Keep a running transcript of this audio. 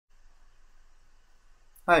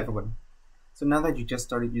Hi everyone. So now that you just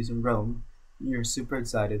started using Roam, you're super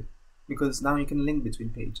excited because now you can link between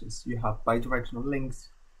pages. You have bidirectional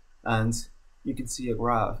links and you can see a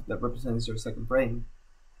graph that represents your second brain.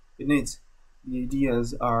 In it, the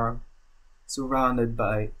ideas are surrounded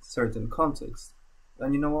by certain context.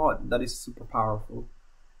 And you know what? That is super powerful.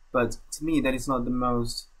 But to me, that is not the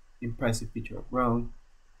most impressive feature of Roam.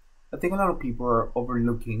 I think a lot of people are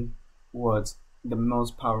overlooking what the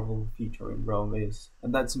most powerful feature in Roam is,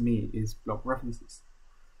 and that to me is block references.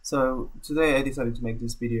 So today I decided to make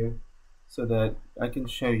this video so that I can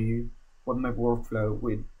show you what my workflow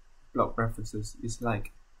with block references is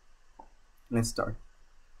like. Let's start.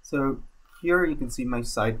 So here you can see my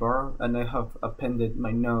sidebar, and I have appended my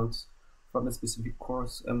notes from a specific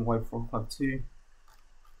course, MY452,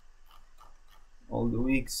 all the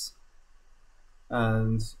weeks,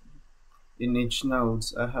 and in each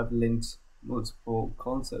note I have linked multiple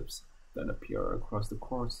concepts that appear across the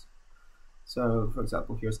course. So for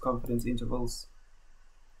example, here's confidence intervals.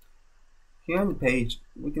 Here on the page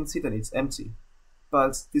we can see that it's empty,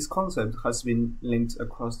 but this concept has been linked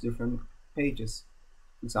across different pages.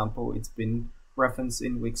 For example, it's been referenced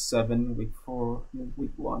in week 7, week 4, and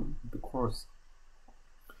week 1 of the course.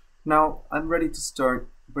 Now I'm ready to start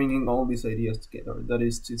bringing all these ideas together, that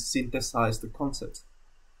is to synthesize the concept.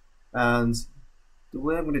 And the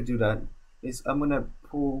way I'm going to do that is I'm going to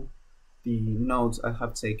pull the notes I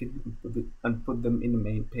have taken and put them in the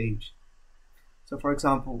main page. So for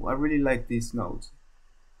example, I really like this note.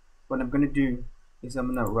 What I'm going to do is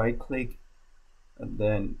I'm going to right click and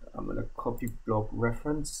then I'm going to copy block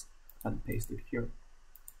reference and paste it here.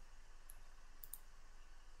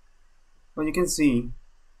 What you can see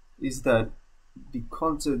is that the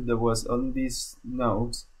content that was on this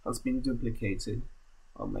note has been duplicated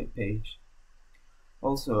on my page.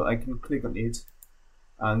 Also, I can click on it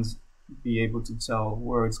and be able to tell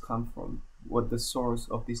where it's come from, what the source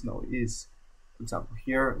of this note is. For example,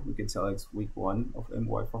 here we can tell it's week 1 of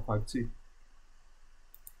MY452.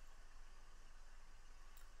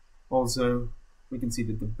 Also, we can see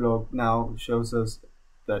that the blog now shows us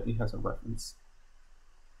that it has a reference.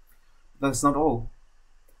 That's not all.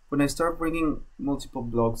 When I start bringing multiple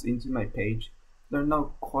blogs into my page, they're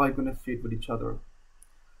not quite going to fit with each other.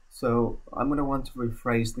 So I'm going to want to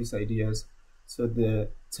rephrase these ideas so the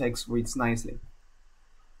text reads nicely.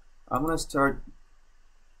 I'm going to start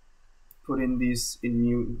putting this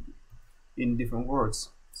in different words.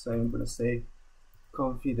 So I'm going to say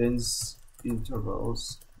confidence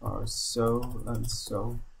intervals are so and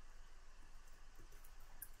so.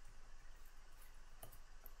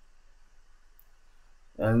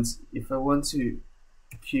 And if I want to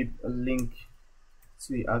keep a link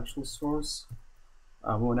to the actual source,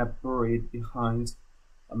 I'm going to bury it behind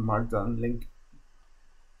a markdown link.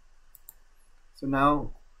 So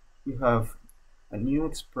now we have a new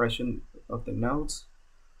expression of the notes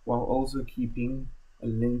while also keeping a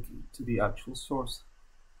link to the actual source.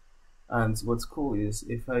 And what's cool is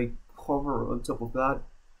if I hover on top of that,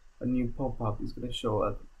 a new pop-up is going to show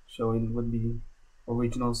up showing what the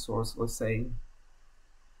original source was saying.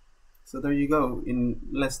 So there you go. In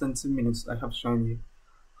less than 2 minutes I have shown you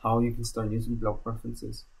how you can start using block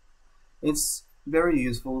references. It's very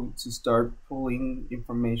useful to start pulling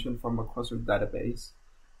information from across your database,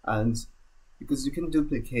 and because you can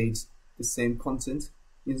duplicate the same content,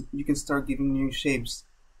 you can start giving new shapes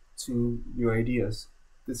to your ideas.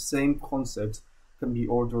 The same concept can be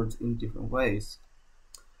ordered in different ways.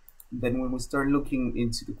 Then when we start looking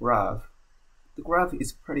into the graph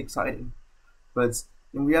is pretty exciting, but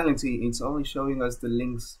in reality it's only showing us the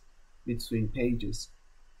links between pages.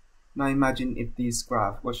 Now imagine if this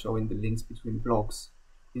graph was showing the links between blocks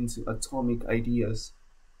into atomic ideas,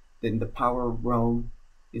 then the power of Roam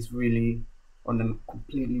is really on a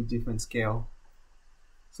completely different scale.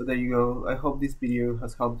 So there you go. I hope this video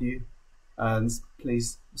has helped you, and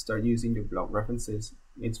please start using your block references.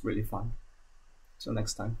 It's really fun. Till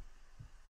next time.